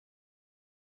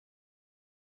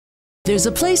There's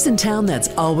a place in town that's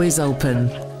always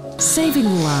open, saving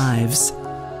lives.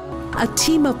 A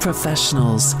team of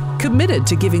professionals committed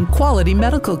to giving quality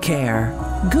medical care.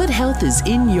 Good health is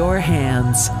in your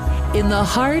hands, in the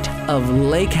heart of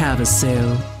Lake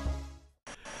Havasu.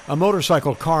 A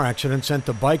motorcycle car accident sent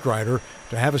the bike rider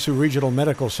to Havasu Regional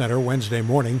Medical Center Wednesday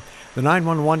morning. The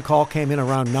 911 call came in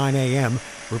around 9 a.m.,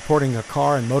 reporting a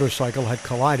car and motorcycle had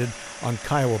collided on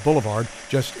Kiowa Boulevard,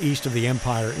 just east of the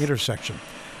Empire intersection.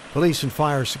 Police and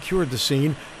fire secured the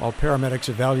scene while paramedics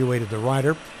evaluated the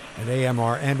rider, and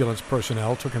AMR ambulance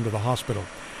personnel took him to the hospital.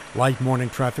 Light morning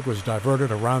traffic was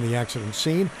diverted around the accident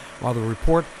scene while the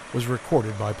report was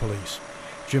recorded by police.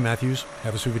 Jim Matthews,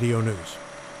 Havasu Video News.